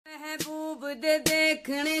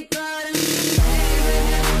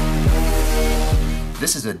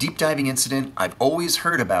This is a deep diving incident. I've always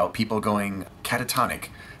heard about people going catatonic,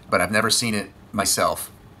 but I've never seen it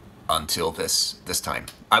myself until this time.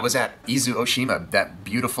 I was at Izu Oshima, that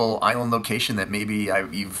beautiful island location that maybe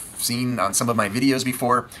you've seen on some of my videos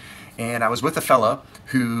before, and I was with a fella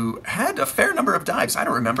who had a fair number of dives. I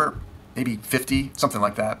don't remember, maybe 50, something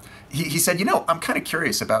like that. He said, you know, I'm kind of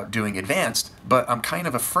curious about doing advanced, but I'm kind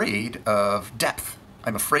of afraid of depth.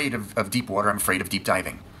 I'm afraid of deep water. I'm afraid of deep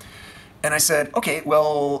diving. And I said, okay,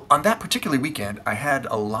 well, on that particular weekend, I had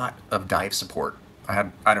a lot of dive support.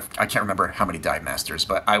 I can't remember how many dive masters,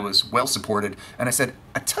 but I was well supported. And I said,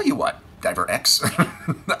 I tell you what, Diver X,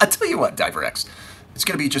 I tell you what, Diver X, it's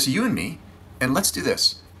going to be just you and me, and let's do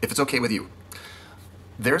this, if it's okay with you.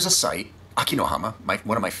 There's a site, Akinohama,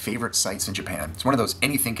 one of my favorite sites in Japan. It's one of those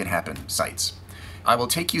anything can happen sites. I will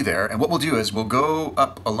take you there, and what we'll do is we'll go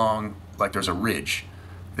up along, like there's a ridge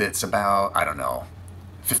that's about, I don't know,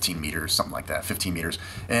 15 meters, something like that, 15 meters.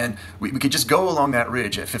 And we could just go along that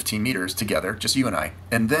ridge at 15 meters together, just you and I.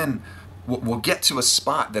 And then we'll get to a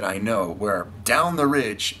spot that I know where down the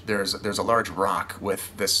ridge there's a large rock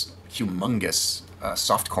with this humongous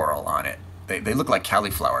soft coral on it. They look like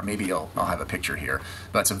cauliflower. Maybe I'll have a picture here.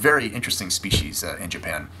 But it's a very interesting species in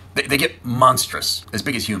Japan. They get monstrous, as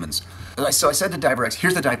big as humans. So I said to Diver X,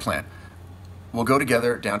 here's the dive plan. We'll go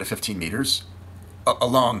together down to 15 meters,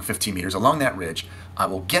 along 15 meters, along that ridge. I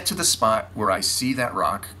will get to the spot where I see that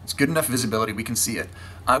rock. It's good enough visibility, we can see it.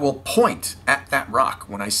 I will point at that rock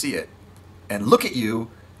when I see it and look at you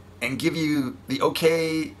and give you the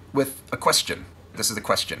okay with a question. This is the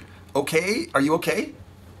question. Okay, are you okay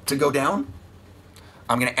to go down?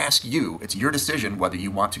 I'm gonna ask you, it's your decision whether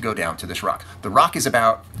you want to go down to this rock. The rock is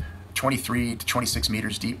about 23 to 26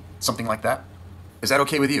 meters deep, something like that. Is that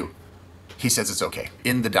okay with you? He says it's okay,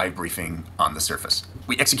 in the dive briefing on the surface.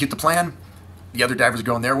 We execute the plan. The other divers are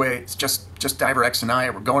going their way. It's just Diver X and I.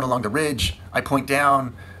 We're going along the ridge. I point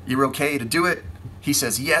down. You're okay to do it? He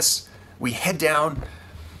says yes. We head down.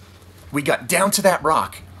 We got down to that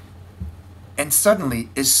rock. And suddenly,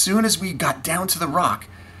 as soon as we got down to the rock,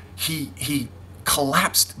 he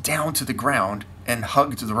collapsed down to the ground and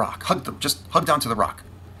hugged the rock. Just hugged onto the rock.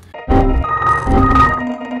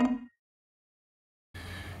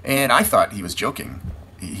 And I thought he was joking.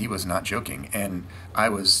 He was not joking. And I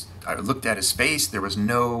looked at his face. There was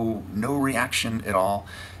no reaction at all.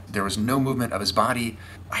 There was no movement of his body.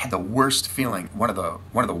 I had the worst feeling, one of the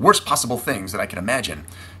worst possible things that I can imagine,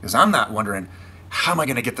 because I'm not wondering, how am I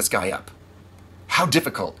going to get this guy up? How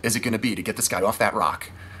difficult is it going to be to get this guy off that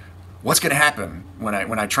rock? What's going to happen when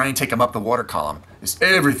I try and take him up the water column?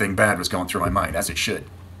 Everything bad was going through my mind, as it should.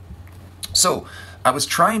 So I was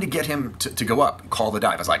trying to get him to go up, call the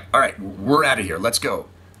dive. I was like, all right, we're out of here, let's go.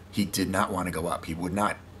 He did not want to go up. He would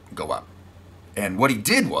not go up. And what he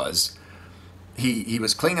did was, he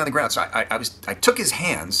was clinging on the ground. So I took his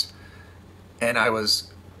hands and I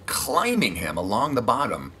was climbing him along the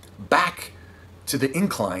bottom back to the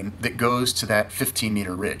incline that goes to that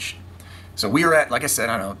 15-meter ridge. So we were at, like I said,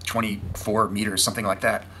 I don't know, 24 meters, something like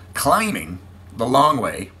that, climbing the long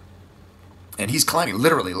way. And he's climbing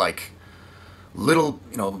literally like little,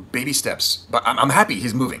 baby steps. But I'm happy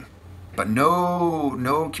he's moving. But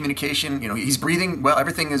no communication. He's breathing. Well,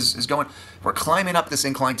 everything is going. We're climbing up this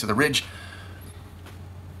incline to the ridge.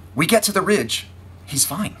 We get to the ridge. He's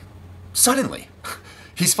fine. Suddenly,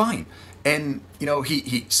 he's fine. And,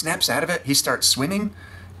 he snaps out of it. He starts swimming.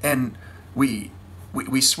 And we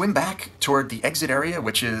swim back toward the exit area,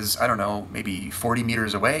 which is, I don't know, maybe 40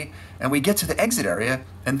 meters away. And we get to the exit area.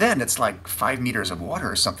 And then it's like 5 meters of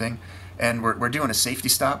water or something. And we're doing a safety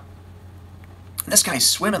stop. And this guy's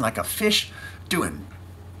swimming like a fish, doing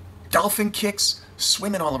dolphin kicks,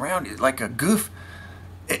 swimming all around like a goof.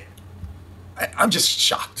 I'm just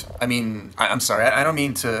shocked. I mean, I'm sorry. I don't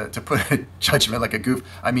mean to put a judgment like a goof.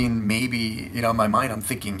 I mean, maybe, in my mind, I'm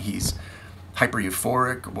thinking he's hyper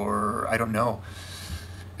euphoric, or I don't know.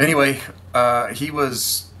 Anyway, he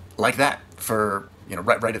was like that for,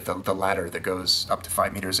 right at the ladder that goes up to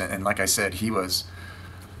 5 meters. And like I said, he was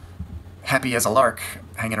happy as a lark,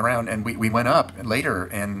 hanging around. And we went up later,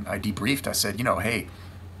 and I debriefed. I said, hey,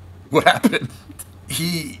 what happened?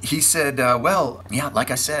 He said, well, yeah,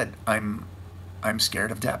 like I said, I'm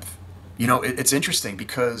scared of depth. It's interesting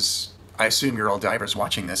because I assume you're all divers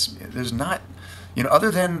watching this. There's not,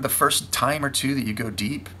 other than the first time or two that you go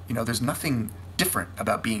deep, there's nothing different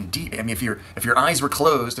about being deep. I mean, if your eyes were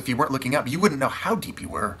closed, if you weren't looking up, you wouldn't know how deep you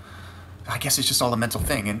were. I guess it's just all a mental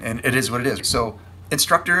thing, and it is what it is. So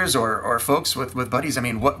instructors or folks with buddies, I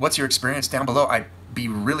mean, what's your experience down below? I'd be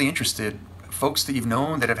really interested folks that you've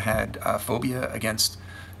known that have had phobia against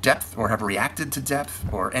depth or have reacted to depth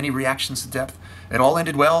or any reactions to depth? It all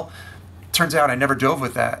ended well. Turns out I never dove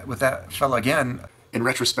with that fella again. In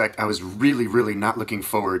retrospect, I was really, really not looking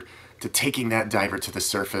forward to taking that diver to the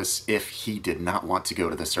surface if he did not want to go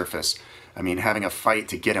to the surface. I mean, having a fight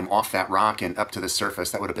to get him off that rock and up to the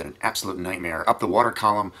surface, that would have been an absolute nightmare. Up the water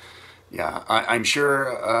column, yeah, I'm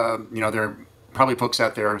sure, you know, there are probably folks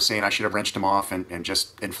out there saying I should have wrenched him off and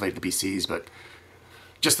just inflated the BCs, but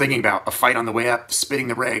just thinking about a fight on the way up, spitting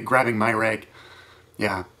the rag, grabbing my rag,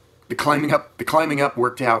 yeah. The climbing up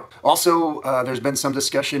worked out. Also, there's been some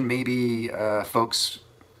discussion, maybe folks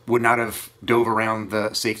would not have dove around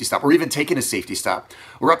the safety stop or even taken a safety stop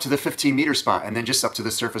or up to the 15-meter spot and then just up to the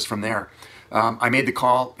surface from there. I made the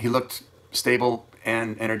call. He looked stable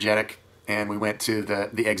and energetic, and we went to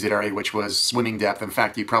the exit area, which was swimming depth. In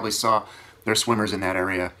fact, you probably saw there are swimmers in that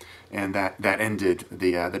area, and that ended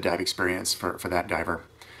the dive experience for that diver.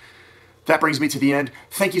 That brings me to the end.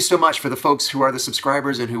 Thank you so much for the folks who are the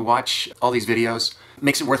subscribers and who watch all these videos. It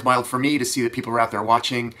makes it worthwhile for me to see that people are out there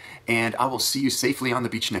watching, and I will see you safely on the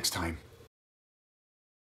beach next time.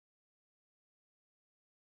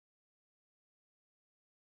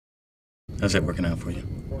 How's that working out for you?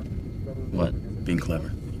 What? Being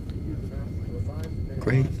clever?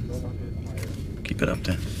 Great. Keep it up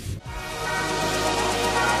then.